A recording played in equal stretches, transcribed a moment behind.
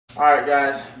Alright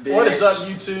guys, BNH. What is up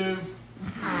YouTube?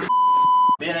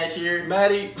 BNH here.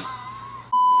 Maddie.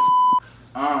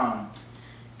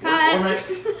 Cut.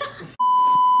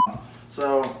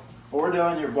 So, what we're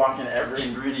doing, you're blocking every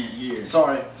ingredient here.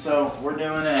 Sorry. So, we're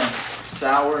doing a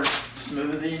sour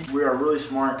smoothie. We are really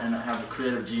smart and have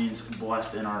creative genes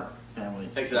blessed in our family.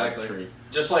 Exactly. Tree.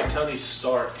 Just like Tony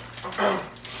Stark.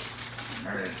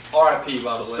 Nerd. R.I.P.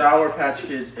 by the way. Sour Patch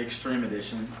Kids Extreme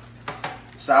Edition.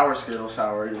 Sour Skittles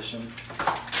Sour Edition.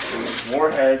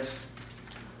 Warheads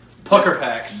Pucker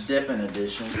Packs. Dippin'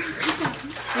 Edition.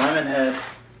 Lemon Head.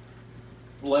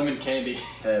 Lemon Candy.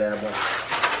 Head apple.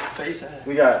 Face head.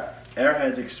 We got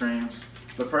Airheads Extremes.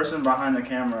 The person behind the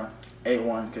camera ate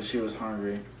one because she was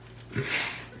hungry.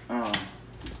 Then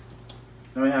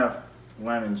we have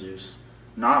lemon juice.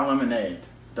 Not lemonade.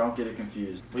 Don't get it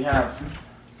confused. We have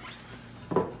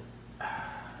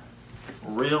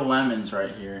real lemons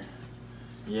right here.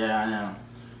 Yeah, I know.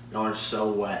 Y'all are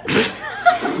so wet.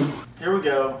 Here we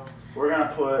go. We're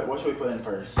gonna put, what should we put in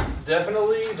first?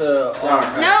 Definitely the Sour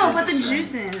Patch No, put Kids the Extreme.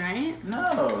 juice in, right?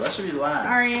 No, that should be last.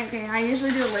 Sorry, okay. I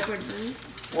usually do a liquid juice.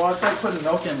 Well, it's like putting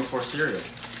milk in before cereal.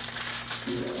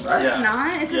 Right? It's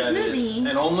not. It's a it is. smoothie.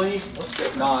 And only Let's do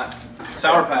it. not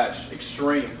Sour Patch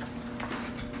Extreme.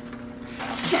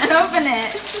 Can't open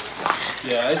it.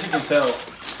 Yeah, as you can tell.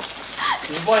 This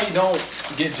is why you don't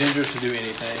get gingers to do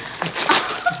anything.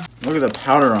 Look at the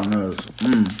powder on those.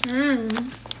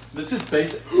 This is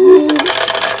basic.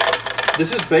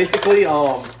 This is basically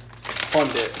Fun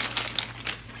Dip.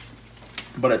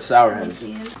 But it's sour heads.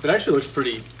 It actually looks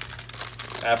pretty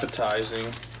appetizing.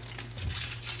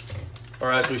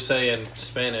 Or as we say in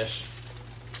Spanish,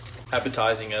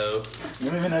 appetizing-o. You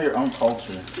don't even know your own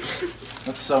culture.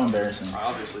 That's so embarrassing. I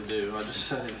obviously do. I just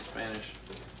said it in Spanish.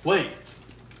 Wait.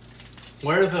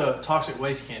 Where are the toxic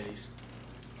waste candies?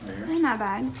 Right here. They're not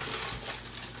bad.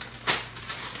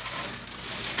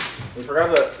 We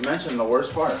forgot to mention the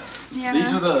worst part. Yeah.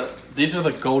 These are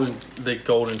the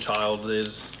golden child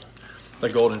is the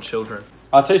golden children.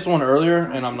 I tasted one earlier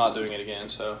and I'm not doing it again,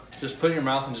 so just put it in your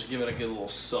mouth and just give it a good little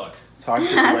suck.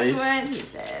 Toxic That's waste. what he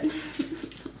said.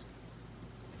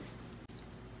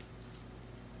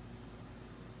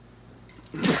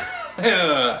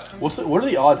 What are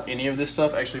the odds any of this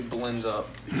stuff actually blends up?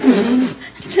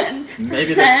 10%.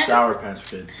 Maybe the Sour Patch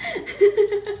Kids.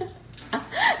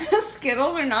 The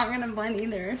Skittles are not gonna blend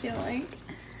either, I feel like.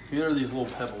 Here are these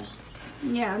little pebbles.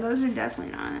 Yeah, those are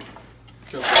definitely not.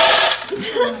 Go.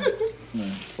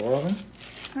 4 of them?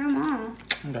 Put them all.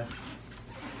 Okay.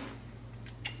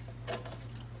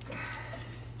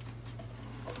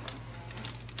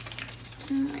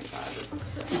 Oh my god, this looks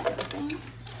so disgusting.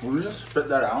 Will you just spit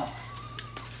that out?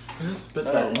 You just spit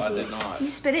that into I it. did not. You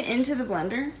spit it into the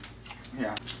blender?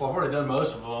 Yeah. Well, I've already done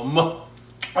most of them.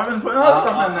 I've been putting other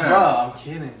stuff in there. Bruh, I'm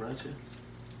kidding, bro. Too.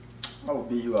 I will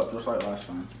beat you up just like last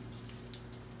time.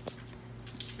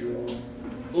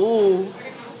 Ooh.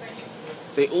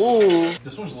 Say ooh.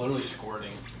 This one's literally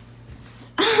squirting.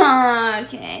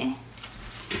 Okay.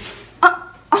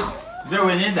 Dude,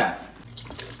 we need that.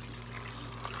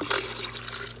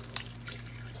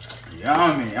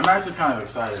 Yummy. I'm actually kind of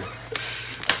excited.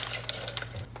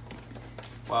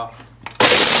 Wow.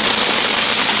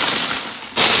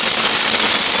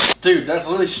 Dude, that's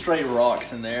literally straight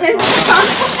rocks in there. It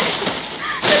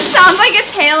sounds like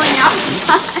it's hailing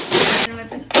outside.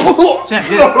 Champ,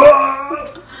 get it.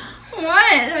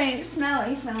 What? Wait, smell it.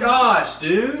 You smell it. Gosh,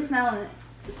 dude. Smell it.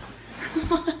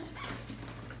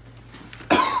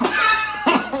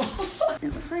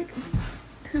 It looks like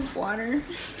poop water.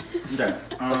 Okay.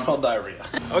 That's called diarrhea.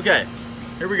 Okay.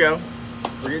 Here we go.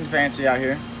 We're getting fancy out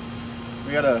here.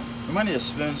 We might need a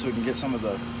spoon so we can get some of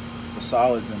the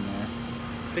solids in there.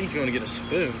 I think he's going to get a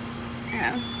spoon.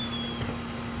 Yeah.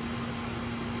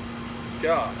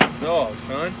 God, dog,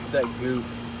 son. That goop.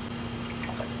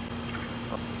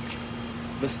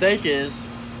 The steak is,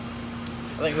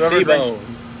 I think whoever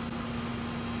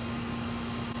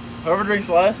drinks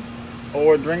less,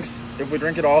 or if we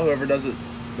drink it all, whoever does it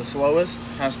the slowest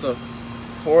has to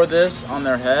pour this on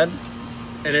their head.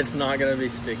 And it's not going to be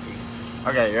sticky.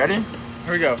 Okay, you ready?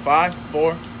 Here we go. 5,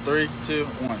 4, 3, 2,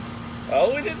 1.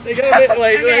 Oh, we did. Wait,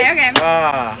 wait. Okay.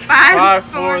 Ah. 5,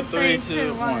 4, 3,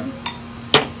 2, 1.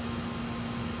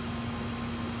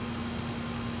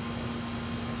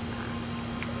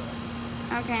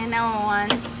 Okay, now one.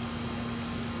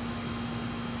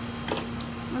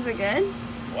 Was it good?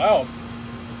 Wow.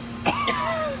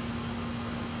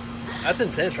 That's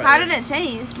intense, right? How did it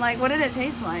taste? Like, what did it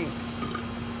taste like?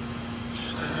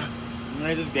 And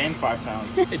I just gained 5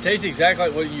 pounds. It tastes exactly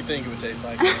like what you think it would taste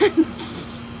like.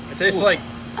 It tastes like...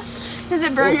 Does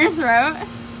it burn your throat?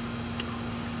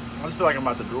 I just feel like I'm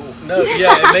about to drool. No,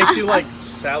 yeah, it makes you like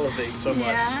salivate so much.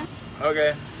 Yeah.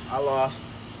 Okay, I lost.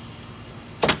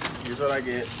 Here's what I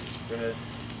get. Go ahead.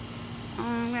 Oh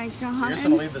my You're god. just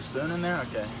gonna leave the spoon in there?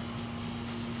 Okay.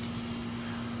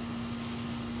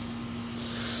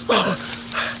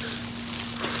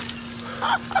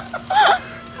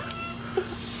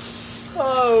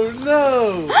 Oh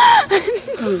no!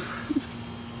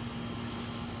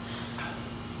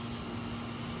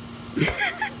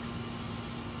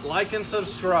 Like and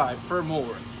subscribe for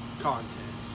more content.